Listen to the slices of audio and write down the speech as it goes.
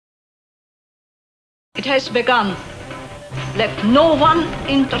It has begun. Let no one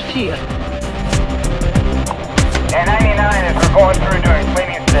interfere. And 99, as we're going through doing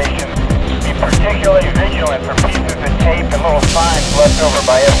cleaning stations, be particularly vigilant for pieces of tape and little signs left over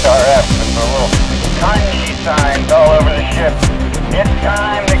by SRF. There's little kanji signs all over the ship. It's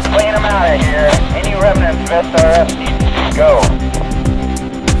time to clean them out of here. Any remnants of SRF need to go.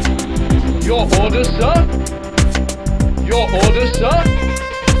 Your orders, sir? Your orders, sir?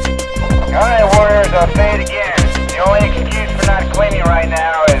 Alright, warriors, I'll say it again. The only excuse for not cleaning right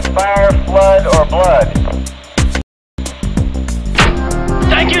now is fire, flood, or blood.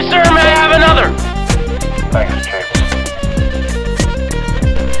 Thank you, sir. May I have another? Thanks, Chief.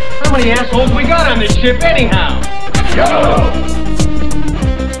 How many assholes we got on this ship anyhow? Go!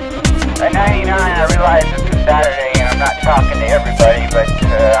 At 99, I realize this is Saturday and I'm not talking to everybody, but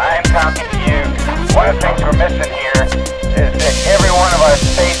I am talking to you. One of the things we're missing here is that every one of our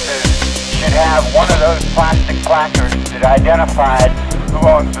spaces should have one of those plastic placards that identifies who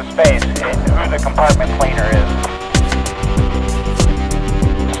owns the space and who the compartment cleaner is.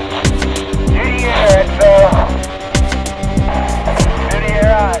 Duty here, XO. Duty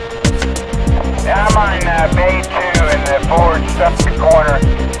here on. Now I'm on Bay 2 in the forward starboard corner,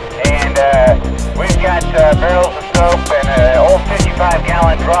 and we've got barrels of soap and an old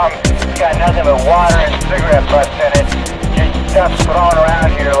 55-gallon drum. It's got nothing but water and cigarette butts in it. Stuff thrown around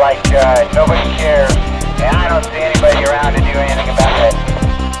here like nobody cares, and I don't see anybody around to do anything about it.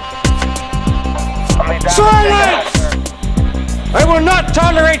 Silence! I will not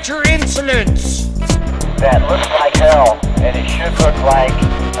tolerate your insolence! That looks like hell, and it should look like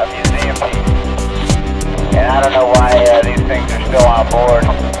a museum piece. And I don't know why these things are still on board.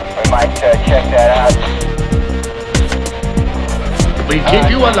 We might check that out. We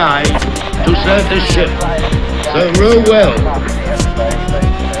keep you alive to serve this ship. So row well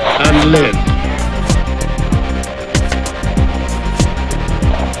and live.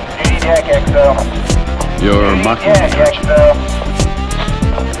 Duty deck, XO. You're mocking me. XO.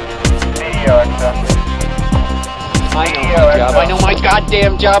 CDO, XO. I know my job. I know my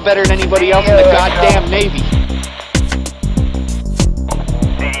goddamn job better than anybody else in the goddamn Navy.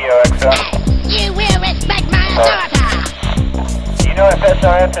 CDO, XO. You will respect my authority. You know if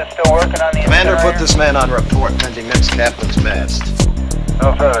SRF is still working on the Commander, incinerator? put this man on report pending next captain's mast.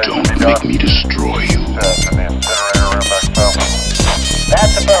 No, sir. Don't make me destroy you. In the incinerator room, XO.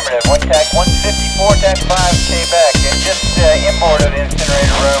 That's affirmative. One TAC 154, TAC 5, Quebec. And just inboard of the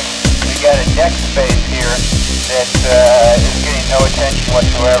incinerator room, we got a deck space here that is getting no attention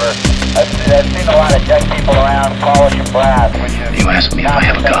whatsoever. I've seen a lot of deck people around polishing brass, which is You ask me if I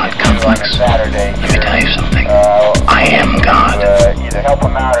have a God complex. Saturday. Let me tell you something. I am God. Either help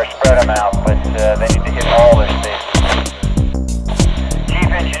them out or spread them out, but they need to hit all their spaces. Chief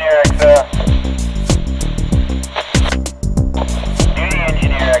Engineer XO. Duty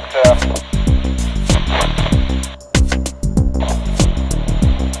Engineer XO.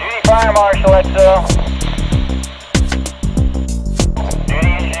 Duty Fire Marshal XO.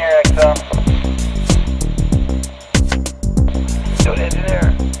 Duty Engineer XO. Duty Engineer.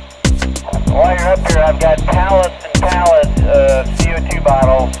 While you're up here, I've got pallets and pallets of CO2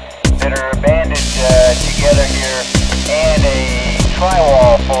 bottles that are bandaged together here, and a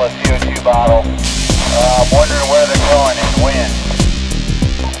tri-wall full of CO2 bottles. I'm wondering where they're going and when.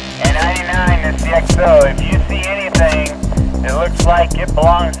 And 99 is the XO. If you see anything that looks like it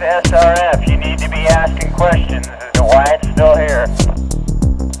belongs to SRF, you need to be asking questions as to why it's still here.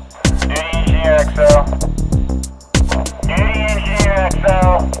 Duty Engineer XO. Duty Engineer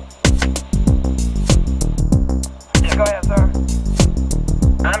XO. Go ahead, sir.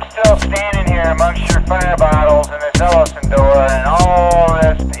 I'm still standing here amongst your fire bottles and this Ellison door and all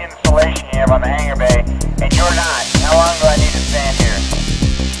this insulation you have on the hangar bay, and you're not. How long do I need to stand here?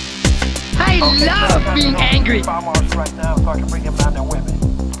 I love being angry. Fire marshal right now so I can bring him down there with me.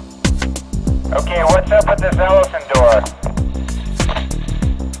 Okay, what's up with this Ellison door?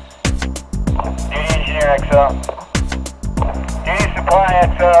 Duty Engineer XO. Duty Supply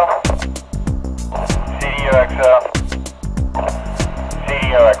XO. CDO XO.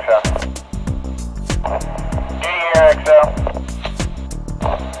 CDO XO. Duty Air XO.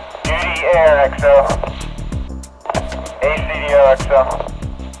 Duty Air XO. ACDO XO.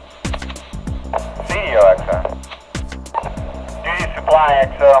 CDO XO. Duty Supply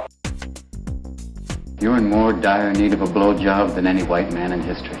XO. You're in more dire need of a blowjob than any white man in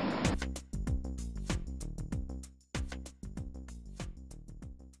history.